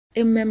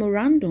A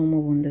Memorandum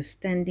of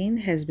Understanding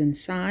has been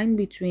signed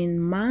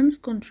between Manz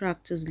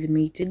Contractors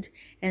Limited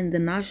and the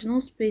National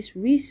Space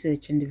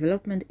Research and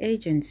Development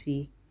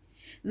Agency.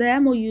 The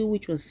MOU,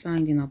 which was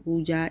signed in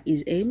Abuja,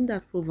 is aimed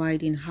at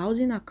providing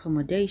housing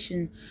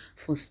accommodation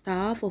for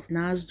staff of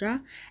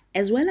NSRDA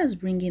as well as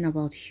bringing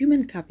about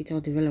human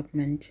capital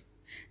development.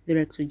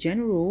 Director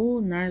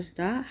General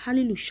NSRDA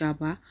Halilu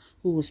Shaba,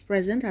 who was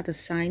present at the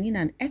signing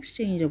and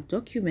exchange of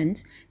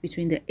documents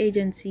between the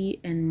agency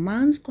and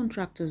Manz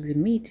Contractors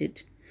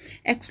Limited,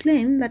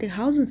 explained that the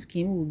housing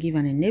scheme will give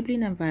an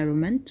enabling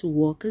environment to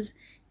workers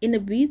in a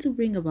bid to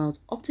bring about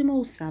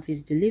optimal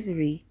service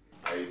delivery.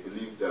 I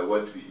believe that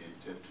what we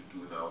intend to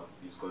do now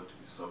is going to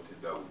be something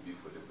that will be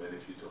for the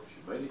benefit of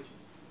humanity,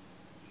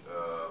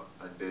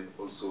 and then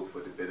also for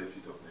the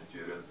benefit of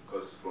Nigerians,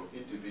 because from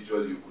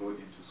individual you grow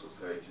into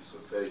society,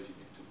 society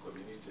into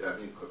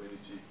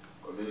community,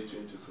 community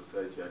into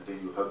society, and then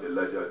you have the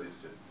larger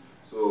distance.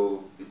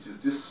 So it is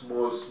these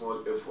small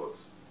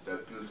efforts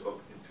that build up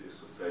into a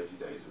society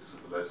that is a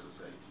civilized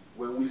society.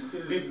 When we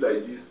live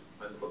like this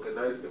and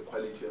organize a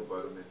quality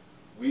environment,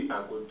 we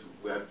are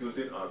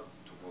building our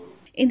tomorrow.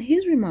 In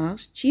his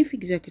remarks, Chief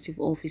Executive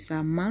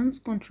Officer Manz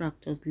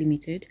Contractors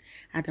Limited,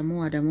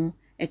 Adamu,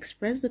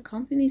 expressed the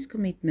company's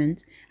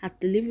commitment at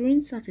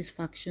delivering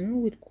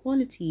satisfaction with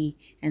quality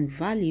and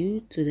value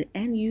to the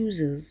end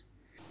users.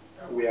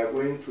 We are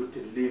going to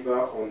deliver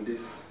on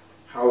these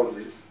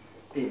houses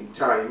in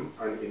time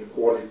and in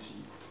quality.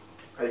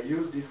 I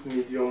use this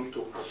medium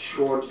to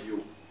assure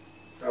you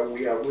that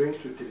we are going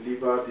to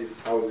deliver these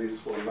houses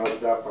for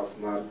NSRDA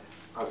personnel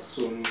as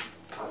soon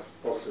as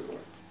possible.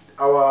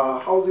 Our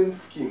housing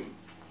scheme,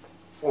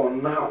 for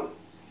now,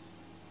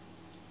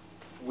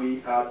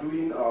 we are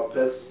doing our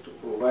best to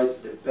provide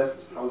the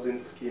best housing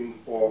scheme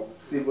for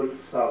civil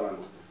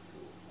servants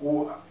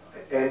who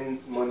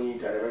earns money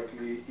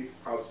directly. If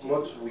as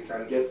much we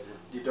can get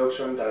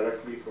deduction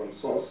directly from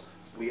source,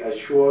 we are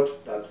assured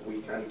that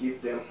we can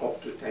give them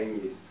up to 10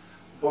 years.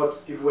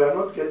 But if we are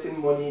not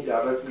getting money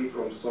directly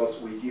from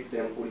source, we give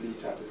them only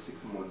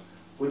 36 months,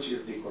 which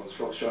is the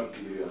construction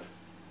period.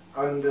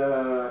 And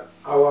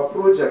our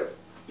project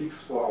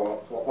speaks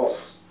for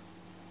us.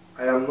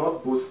 I am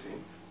not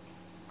boasting.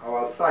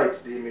 Our site,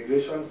 the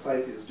immigration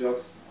site, is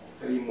just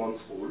 3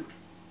 months old.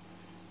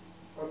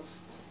 But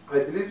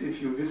I believe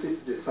if you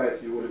visit the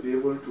site, you will be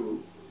able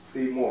to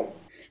see more.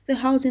 The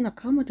housing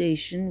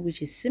accommodation,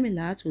 which is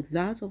similar to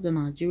that of the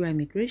Nigeria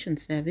Immigration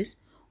Service,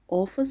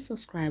 offers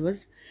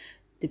subscribers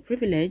the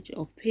privilege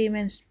of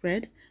payment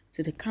spread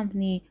to the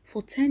company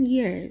for 10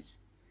 years.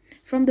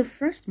 From the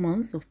first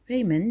month of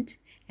payment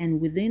and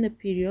within a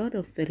period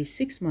of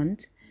 36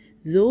 months,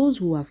 those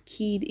who have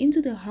keyed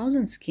into the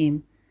housing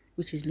scheme,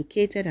 which is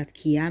located at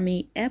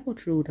Kiami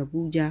Airport Road,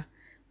 Abuja,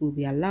 will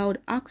be allowed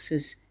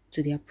access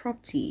to their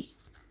property.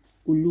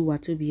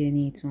 Oluwatobi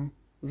Enito,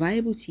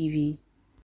 Viable TV.